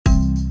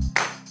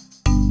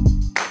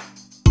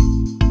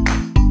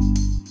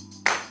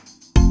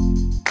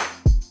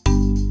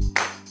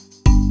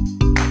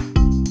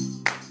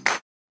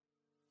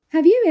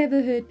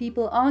ever heard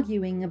people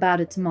arguing about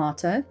a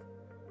tomato?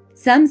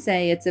 Some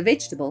say it's a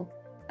vegetable,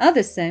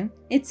 others say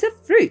it's a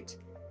fruit.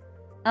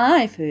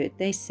 I've heard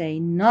they say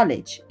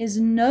knowledge is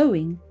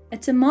knowing a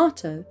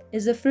tomato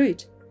is a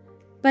fruit,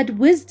 but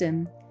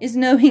wisdom is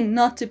knowing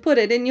not to put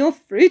it in your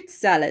fruit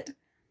salad.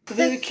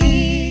 The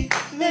key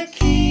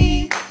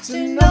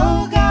to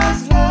know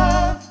God's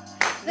love.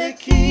 The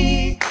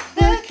key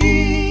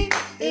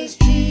is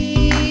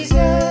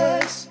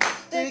Jesus.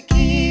 The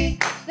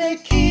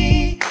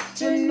key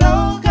to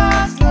know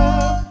God's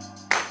love.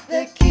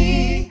 The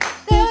key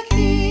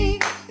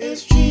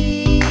is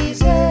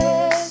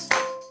Jesus.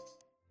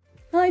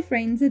 Hi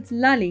friends, it's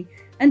Lali,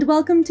 and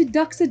welcome to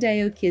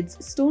Doxodeo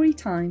Kids Story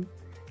Time,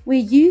 where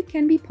you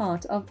can be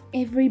part of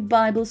every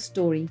Bible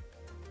story.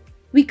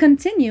 We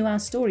continue our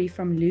story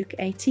from Luke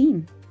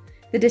 18.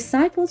 The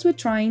disciples were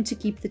trying to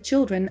keep the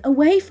children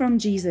away from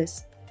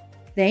Jesus.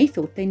 They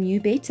thought they knew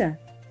better.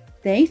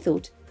 They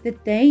thought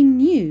that they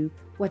knew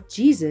what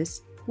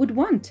Jesus would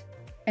want,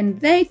 and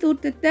they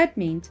thought that that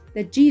meant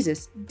that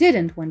Jesus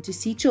didn't want to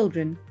see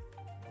children.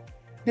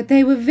 But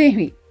they were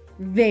very,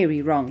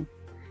 very wrong.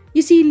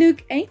 You see,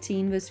 Luke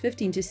 18 verse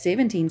 15 to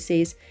 17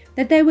 says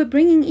that they were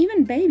bringing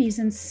even babies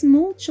and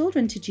small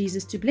children to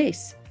Jesus to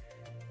bless.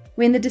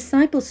 When the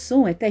disciples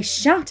saw it, they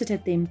shouted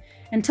at them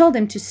and told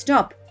them to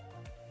stop.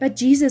 But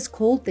Jesus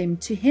called them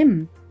to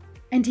him,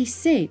 and he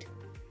said,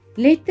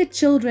 "Let the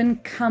children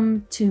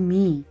come to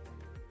me,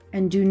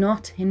 and do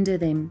not hinder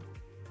them."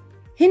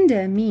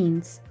 Hinder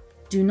means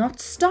do not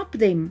stop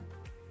them.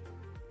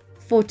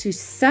 For to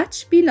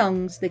such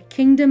belongs the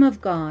kingdom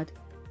of God.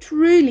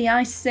 Truly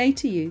I say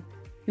to you,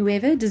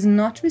 whoever does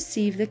not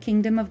receive the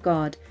kingdom of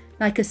God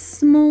like a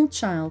small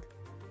child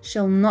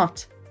shall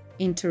not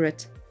enter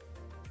it.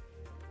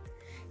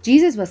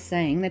 Jesus was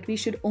saying that we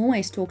should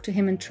always talk to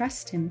him and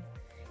trust him.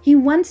 He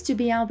wants to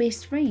be our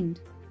best friend.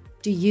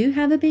 Do you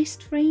have a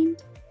best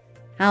friend?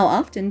 How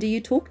often do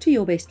you talk to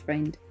your best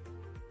friend?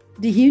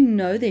 Do you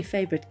know their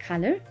favorite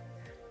color,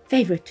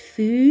 favorite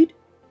food,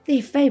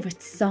 their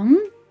favorite song?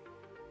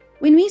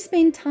 When we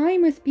spend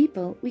time with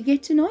people, we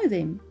get to know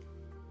them.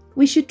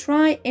 We should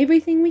try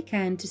everything we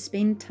can to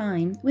spend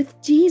time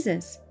with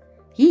Jesus.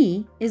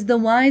 He is the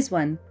wise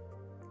one.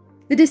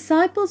 The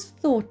disciples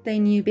thought they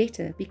knew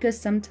better because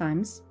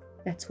sometimes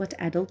that's what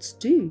adults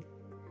do.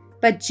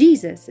 But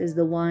Jesus is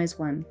the wise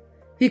one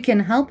who can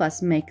help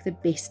us make the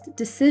best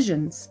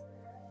decisions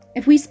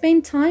if we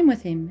spend time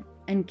with him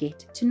and get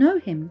to know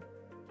him.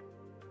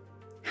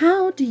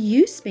 How do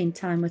you spend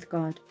time with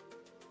God?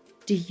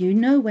 Do you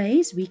know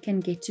ways we can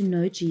get to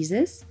know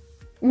Jesus?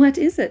 What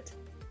is it?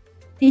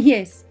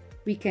 Yes,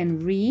 we can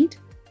read,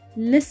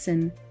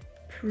 listen,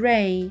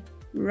 pray,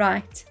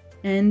 write,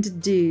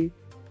 and do.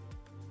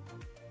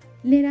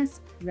 Let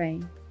us pray.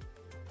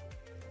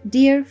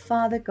 Dear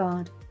Father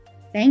God,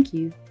 thank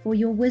you for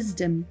your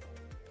wisdom.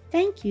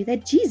 Thank you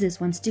that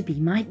Jesus wants to be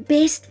my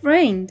best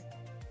friend.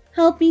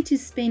 Help me to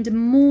spend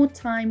more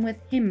time with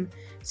him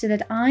so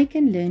that I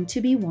can learn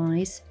to be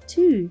wise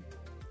too.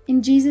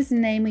 In Jesus'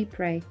 name we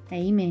pray.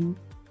 Amen.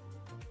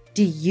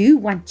 Do you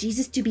want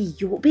Jesus to be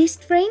your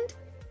best friend?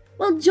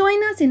 Well,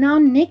 join us in our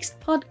next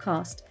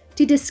podcast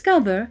to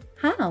discover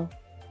how.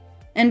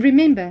 And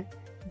remember,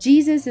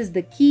 Jesus is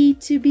the key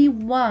to be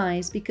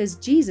wise because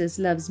Jesus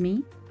loves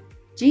me,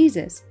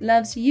 Jesus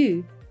loves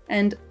you,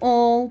 and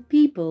all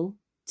people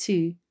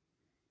too.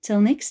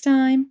 Till next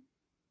time.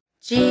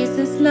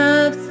 Jesus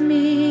loves